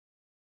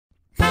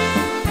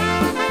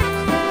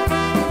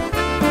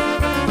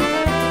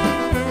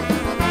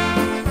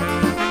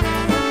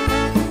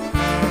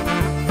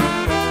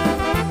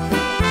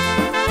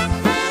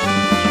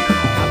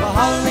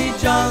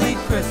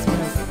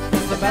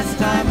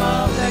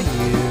of the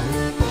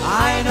year.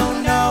 I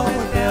don't know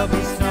if there'll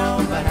be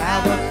snow, but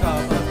have a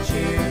cup of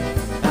cheer.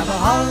 Have a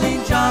holly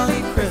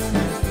jolly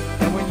Christmas,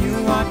 and when you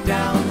walk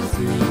down the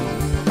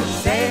street,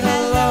 say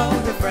hello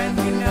to friends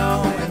you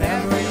know and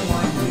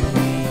everyone you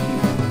meet.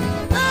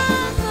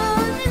 Oh,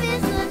 the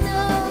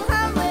mistletoe,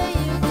 how well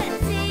you can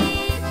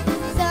see.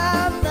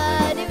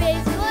 Somebody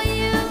waits for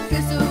you,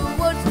 guess who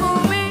waits for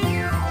me?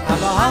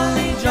 Have a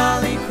holly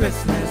jolly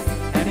Christmas,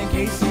 and in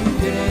case you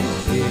didn't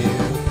hear,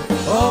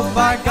 oh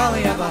by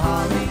golly, have a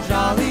holly